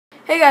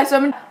Hey guys,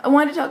 so I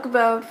wanted to talk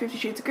about 50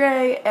 Shades of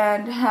Grey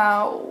and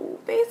how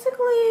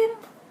basically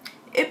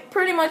it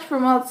pretty much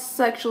promotes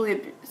sexual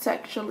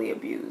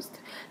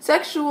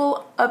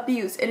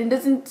abuse, and it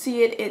doesn't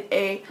see it in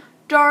a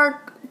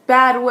dark,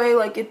 bad way,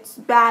 like it's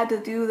bad to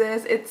do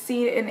this. It's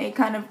seen in a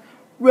kind of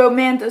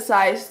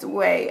romanticized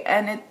way,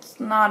 and it's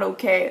not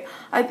okay.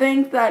 I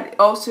think that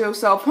also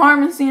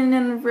self-harm is seen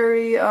in a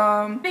very,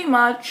 pretty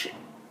much,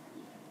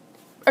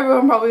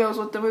 everyone probably knows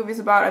what the movie's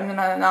about. I'm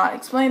gonna not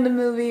explain the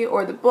movie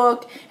or the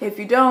book. If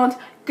you don't,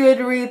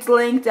 Goodreads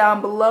link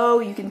down below.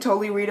 You can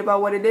totally read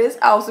about what it is.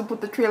 I also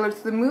put the trailer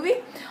to the movie.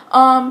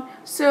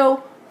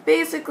 So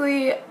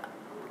basically,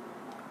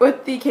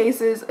 with the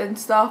cases and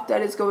stuff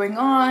that is going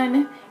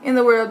on in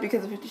the world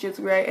because of 50 Shades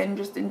of Grey and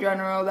just in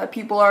general, that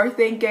people are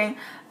thinking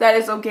that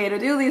it's okay to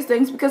do these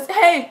things because,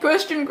 hey,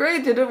 Christian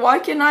Grey did it, why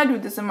can't I do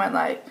this in my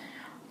life?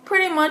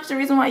 Pretty much the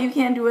reason why you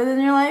can't do it in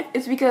your life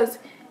is because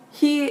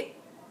he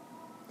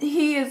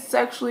is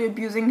sexually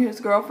abusing his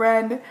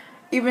girlfriend,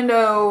 even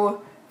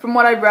though, from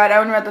what I've read, I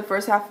only read the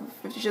first half of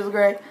 50 Shades of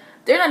Grey,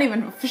 they're not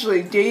even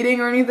officially dating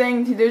or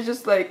anything. They're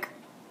just like,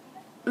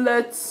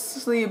 let's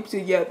sleep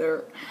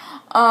together.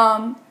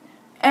 And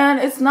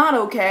it's not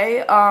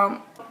okay.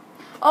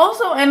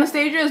 Also,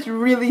 Anastasia is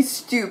really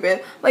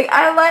stupid. Like,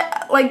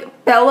 I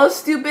like Bella's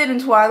stupid in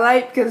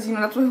Twilight, because, you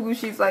know, that's who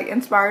she's, like,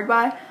 inspired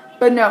by.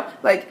 But no,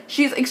 like,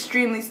 she's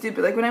extremely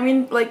stupid. Like, when I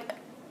mean, like,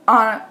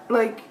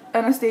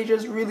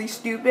 Anastasia's really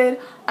stupid,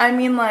 I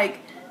mean, like,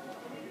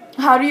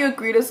 how do you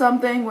agree to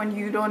something when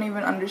you don't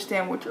even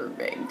understand what you're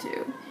agreeing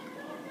to?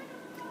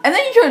 And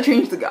then you try to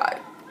change the guy.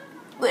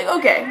 Like,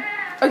 okay,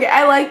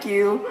 I like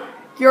you,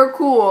 you're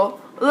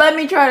cool, let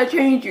me try to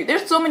change you.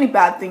 There's so many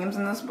bad themes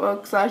in this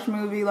book /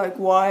 movie, like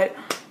what?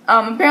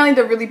 Apparently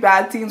the really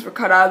bad scenes were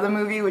cut out of the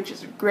movie, which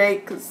is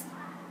great, because,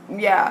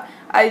 yeah,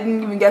 I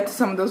didn't even get to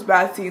some of those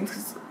bad scenes,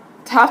 because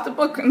half the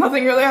book,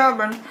 nothing really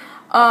happened.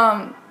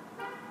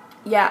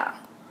 Yeah.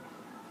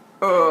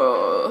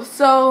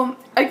 So,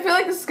 I feel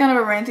like this is kind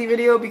of a ranty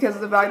video because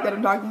of the fact that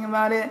I'm talking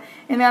about it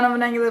in kind of a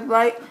negative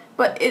light,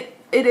 but it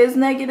is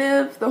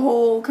negative, the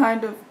whole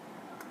kind of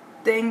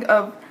thing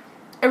of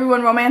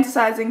everyone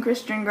romanticizing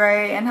Christian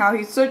Grey and how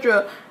he's such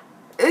a,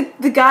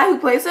 the guy who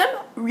plays him,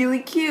 really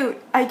cute,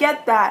 I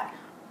get that,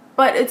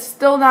 but it's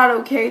still not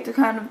okay to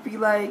kind of be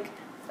like,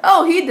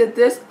 oh, he did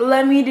this,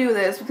 let me do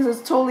this, because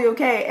it's totally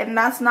okay, and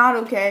that's not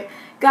okay.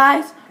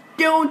 Guys,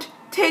 don't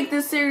take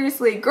this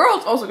seriously.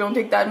 Girls also don't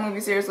take that movie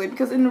seriously,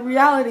 because in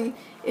reality,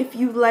 if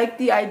you like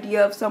the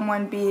idea of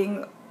someone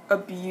being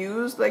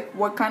abused, like,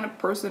 what kind of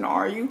person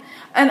are you?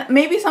 And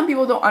maybe some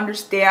people don't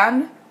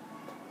understand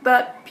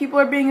that people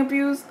are being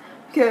abused,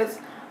 because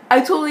I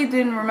totally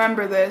didn't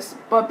remember this,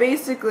 but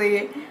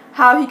basically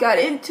how he got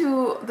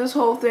into this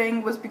whole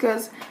thing was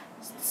because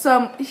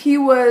he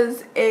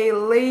was a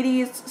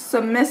ladies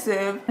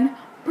submissive, and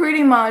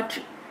pretty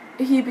much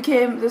he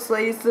became this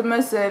ladies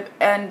submissive,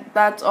 and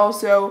that's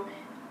also,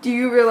 do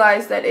you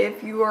realize that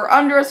if you are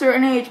under a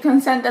certain age,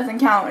 consent doesn't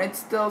count, it's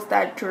still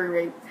statutory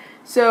rape.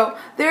 So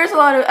there's a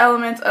lot of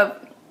elements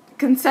of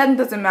consent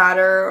doesn't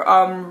matter,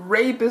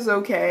 rape is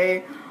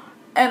okay,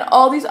 and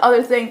all these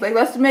other things, like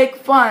let's make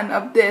fun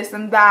of this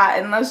and that,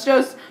 and let's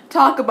just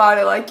talk about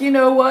it like, you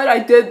know what, I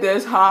did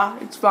this,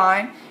 it's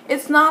fine.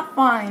 It's not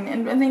fine,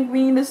 and I think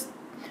we need to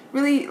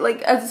really,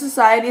 like, as a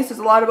society, it says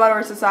a lot about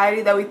our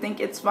society that we think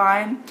it's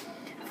fine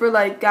for,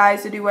 like,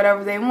 guys to do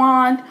whatever they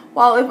want,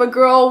 while if a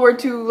girl were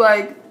to,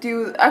 like,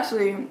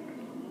 actually,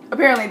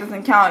 apparently it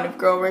doesn't count if a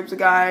girl rapes a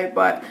guy,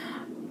 but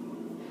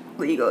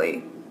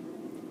legally.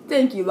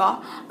 Thank you,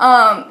 law.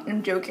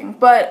 I'm joking,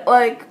 but,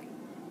 like,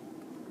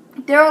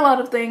 there are a lot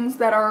of things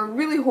that are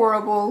really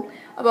horrible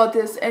about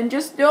this, and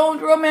just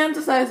don't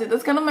romanticize it.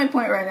 That's kind of my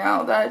point right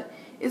now, that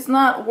it's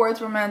not worth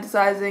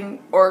romanticizing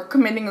or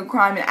committing a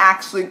crime and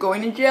actually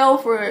going to jail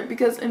for it,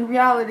 because in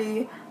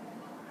reality,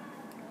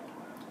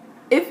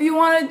 if you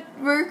want to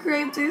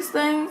recreate these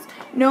things,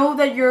 know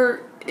that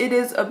it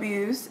is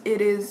abuse,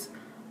 it is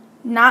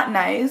not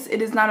nice,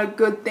 it is not a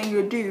good thing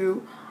to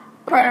do.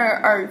 Partner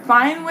are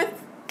fine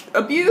with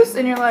abuse,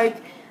 and you're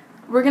like,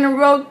 we're gonna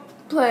role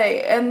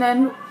play, and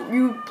then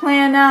you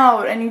plan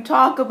out and you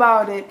talk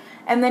about it,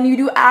 and then you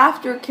do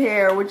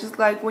aftercare, which is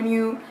like when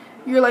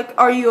you're like,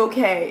 are you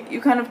okay?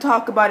 You kind of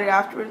talk about it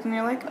afterwards, and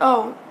you're like,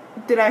 oh,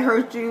 did I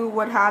hurt you?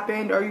 What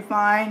happened? Are you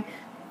fine?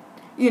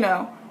 You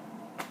know,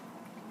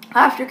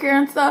 aftercare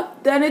and stuff,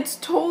 then it's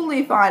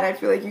totally fine. I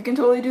feel like you can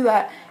totally do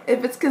that.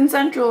 If it's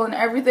consensual and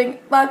everything,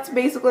 that's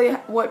basically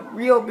what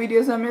real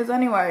BDSM is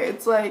anyway.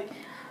 It's like,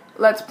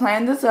 let's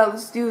plan this out,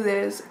 let's do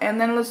this, and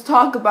then let's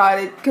talk about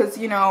it, because,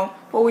 you know,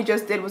 what we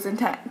just did was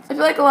intense. I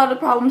feel like a lot of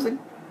problems that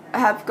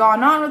have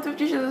gone on with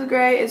 50 Shades of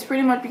Grey is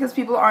pretty much because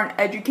people aren't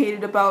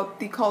educated about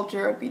the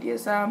culture of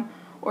BDSM,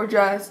 or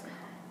just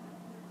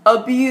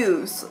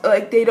abuse.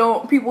 Like,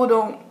 people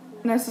don't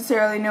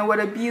necessarily know what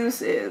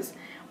abuse is,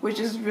 which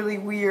is really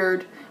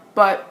weird,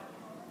 but,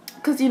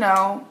 because, you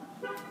know,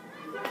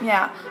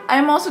 yeah.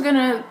 I'm also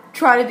gonna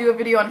try to do a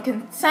video on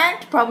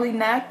consent, probably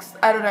next.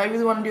 I don't know, I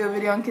really want to do a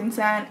video on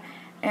consent,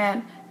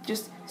 and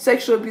just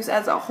sexual abuse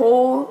as a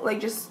whole, like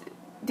just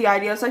the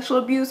idea of sexual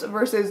abuse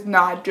versus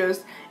not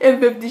just in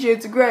 50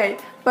 Shades of Grey.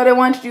 But I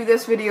wanted to do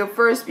this video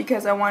first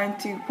because I wanted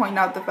to point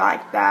out the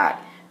fact that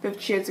 50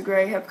 Shades of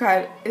Grey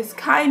is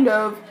kind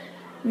of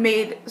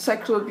made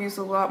sexual abuse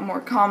a lot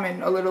more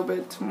common, a little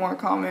bit more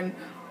common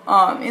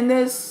in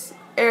this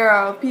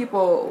era of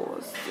people.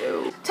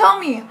 So tell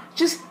me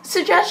just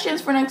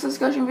suggestions for next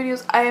discussion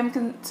videos. I am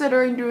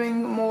considering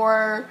doing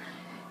more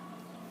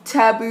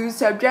taboo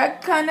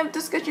subject kind of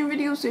discussion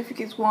videos, so if you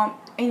guys want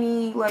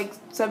any like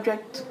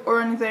subject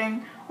or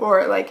anything,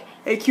 or like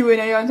a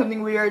Q&A on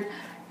something weird,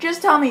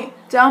 just tell me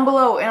down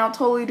below and I'll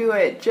totally do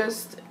it.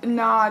 Just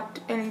not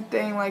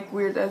anything like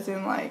weird as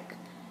in like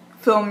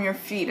film your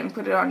feet and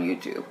put it on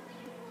YouTube.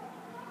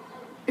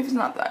 If it's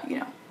not that, you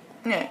know.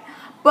 Yeah.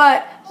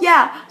 But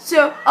yeah,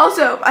 so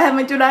also I have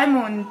my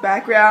Doraemon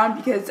background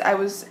because I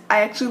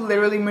actually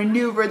literally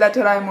maneuvered that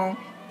Doraemon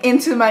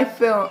into my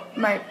film,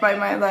 my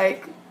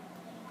like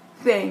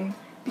thing,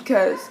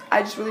 because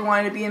I just really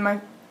wanted to be in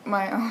my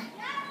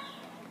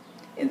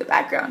in the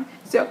background.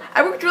 So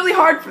I worked really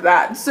hard for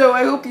that. So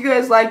I hope you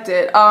guys liked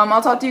it.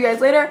 I'll talk to you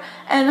guys later,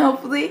 and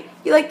hopefully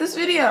you like this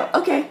video.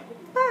 Okay,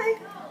 bye.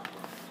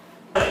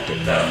 I like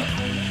it though.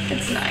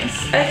 It's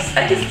nice.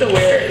 I guess the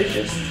wear is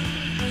just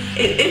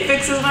it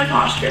fixes my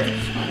posture,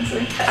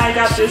 honestly. I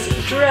got this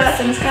dress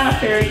and it's kind of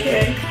fairy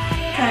cake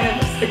kind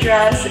of a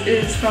dress. It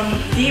is from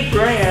the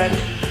brand.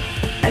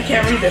 I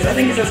can't read this. I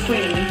think it says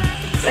Queen.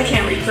 I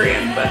can't read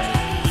Korean, but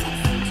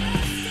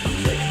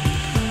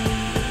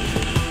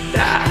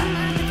that.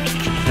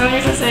 The only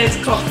reason I say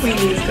it's called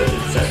Queenies because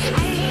it's so good.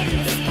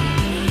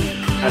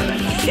 I don't know.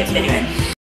 Yeah, anyway.